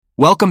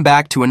Welcome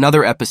back to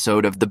another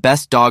episode of the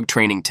Best Dog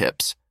Training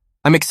Tips.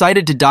 I'm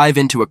excited to dive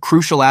into a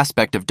crucial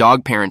aspect of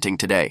dog parenting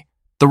today,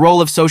 the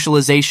role of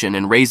socialization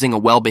in raising a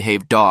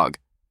well-behaved dog.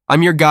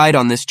 I'm your guide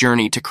on this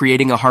journey to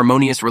creating a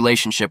harmonious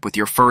relationship with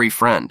your furry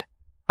friend.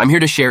 I'm here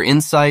to share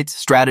insights,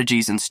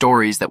 strategies, and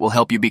stories that will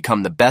help you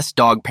become the best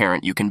dog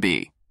parent you can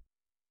be.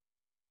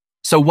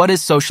 So what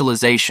is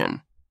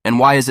socialization, and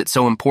why is it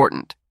so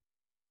important?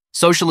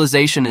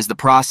 Socialization is the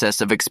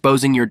process of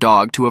exposing your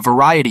dog to a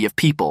variety of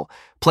people,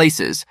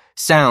 places,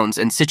 sounds,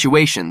 and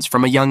situations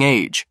from a young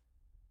age.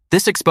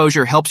 This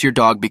exposure helps your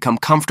dog become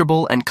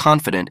comfortable and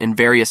confident in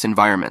various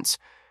environments,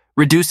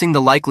 reducing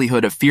the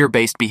likelihood of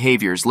fear-based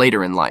behaviors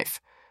later in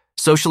life.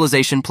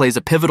 Socialization plays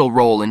a pivotal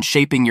role in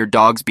shaping your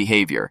dog's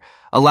behavior,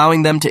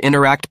 allowing them to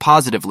interact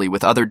positively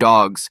with other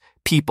dogs,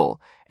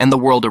 people, and the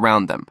world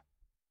around them.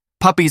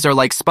 Puppies are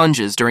like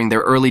sponges during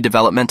their early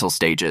developmental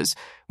stages,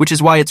 which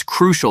is why it's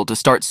crucial to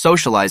start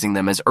socializing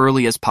them as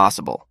early as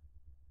possible.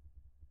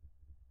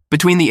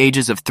 Between the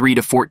ages of 3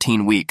 to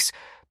 14 weeks,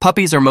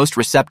 puppies are most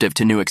receptive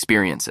to new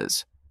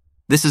experiences.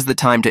 This is the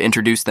time to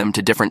introduce them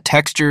to different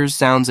textures,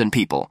 sounds, and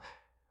people.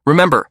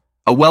 Remember,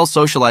 a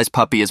well-socialized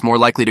puppy is more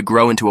likely to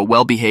grow into a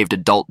well-behaved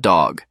adult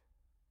dog.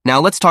 Now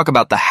let's talk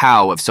about the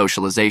how of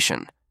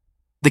socialization.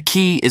 The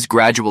key is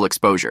gradual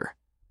exposure.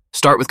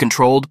 Start with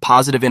controlled,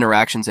 positive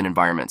interactions and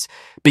environments.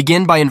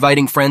 Begin by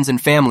inviting friends and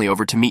family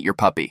over to meet your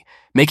puppy,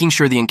 making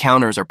sure the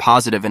encounters are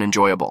positive and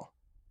enjoyable.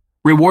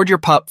 Reward your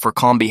pup for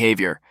calm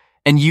behavior,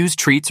 and use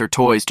treats or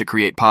toys to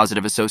create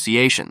positive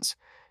associations.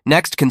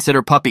 Next,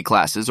 consider puppy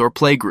classes or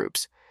play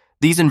groups.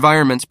 These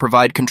environments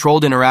provide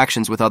controlled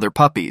interactions with other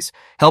puppies,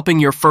 helping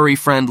your furry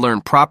friend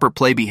learn proper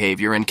play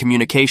behavior and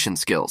communication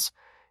skills.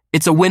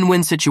 It's a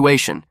win-win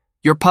situation.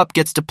 Your pup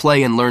gets to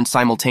play and learn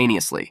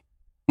simultaneously.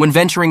 When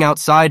venturing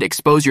outside,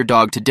 expose your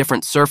dog to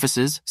different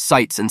surfaces,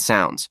 sights, and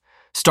sounds.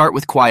 Start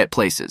with quiet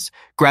places,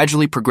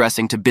 gradually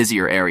progressing to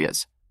busier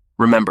areas.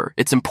 Remember,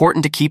 it's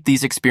important to keep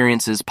these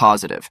experiences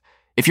positive.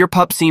 If your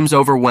pup seems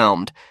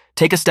overwhelmed,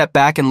 take a step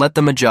back and let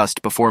them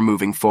adjust before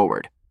moving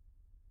forward.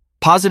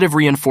 Positive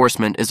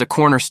reinforcement is a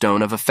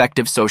cornerstone of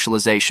effective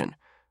socialization.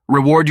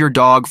 Reward your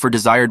dog for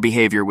desired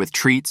behavior with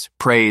treats,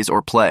 praise,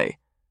 or play.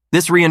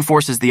 This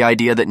reinforces the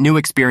idea that new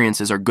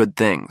experiences are good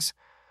things.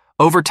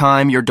 Over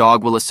time, your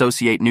dog will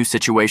associate new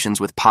situations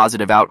with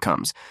positive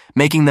outcomes,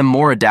 making them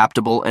more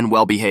adaptable and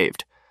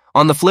well-behaved.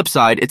 On the flip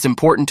side, it's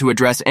important to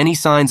address any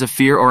signs of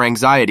fear or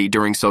anxiety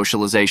during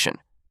socialization.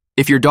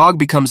 If your dog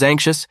becomes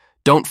anxious,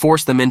 don't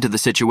force them into the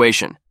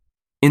situation.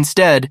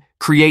 Instead,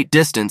 create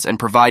distance and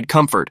provide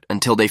comfort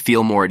until they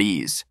feel more at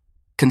ease.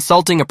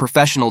 Consulting a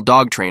professional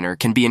dog trainer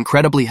can be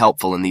incredibly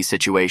helpful in these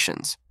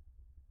situations.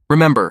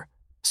 Remember,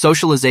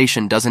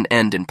 socialization doesn't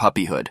end in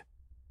puppyhood.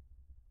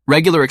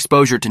 Regular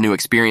exposure to new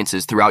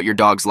experiences throughout your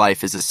dog's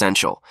life is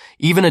essential.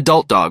 Even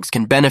adult dogs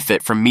can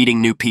benefit from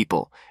meeting new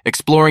people,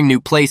 exploring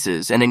new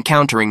places, and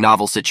encountering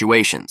novel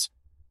situations.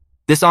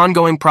 This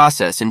ongoing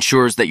process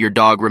ensures that your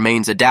dog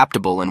remains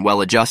adaptable and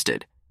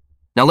well-adjusted.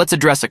 Now let's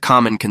address a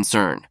common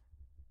concern.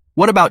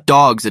 What about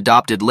dogs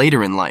adopted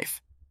later in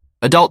life?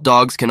 Adult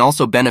dogs can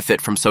also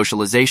benefit from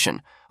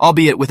socialization,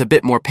 albeit with a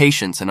bit more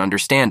patience and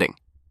understanding.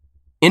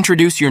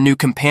 Introduce your new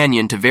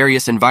companion to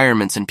various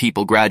environments and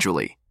people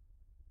gradually.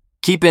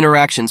 Keep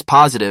interactions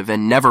positive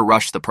and never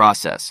rush the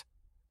process.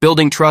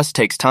 Building trust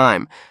takes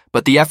time,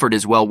 but the effort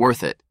is well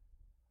worth it.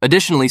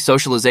 Additionally,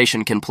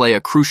 socialization can play a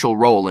crucial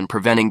role in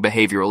preventing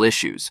behavioral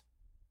issues.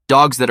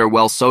 Dogs that are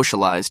well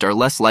socialized are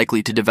less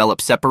likely to develop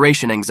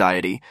separation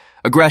anxiety,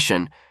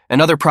 aggression,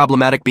 and other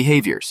problematic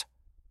behaviors.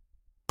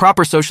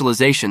 Proper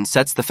socialization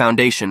sets the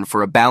foundation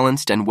for a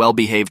balanced and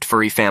well-behaved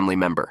furry family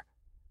member.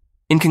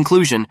 In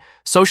conclusion,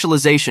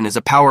 socialization is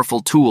a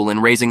powerful tool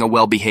in raising a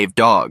well-behaved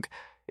dog.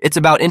 It's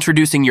about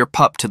introducing your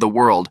pup to the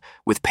world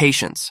with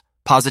patience,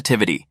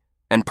 positivity,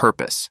 and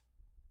purpose.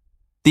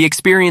 The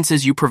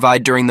experiences you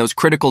provide during those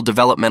critical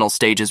developmental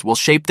stages will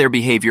shape their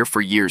behavior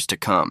for years to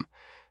come.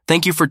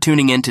 Thank you for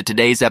tuning in to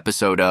today's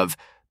episode of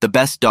The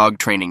Best Dog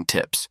Training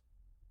Tips.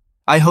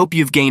 I hope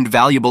you've gained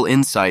valuable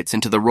insights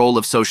into the role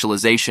of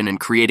socialization in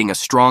creating a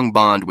strong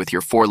bond with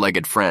your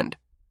four-legged friend.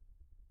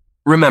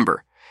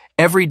 Remember,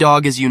 every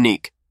dog is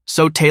unique,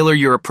 so tailor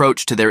your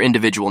approach to their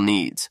individual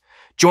needs.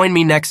 Join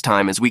me next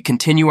time as we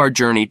continue our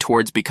journey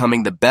towards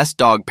becoming the best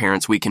dog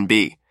parents we can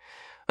be.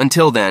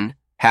 Until then,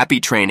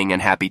 happy training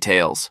and happy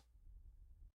tales.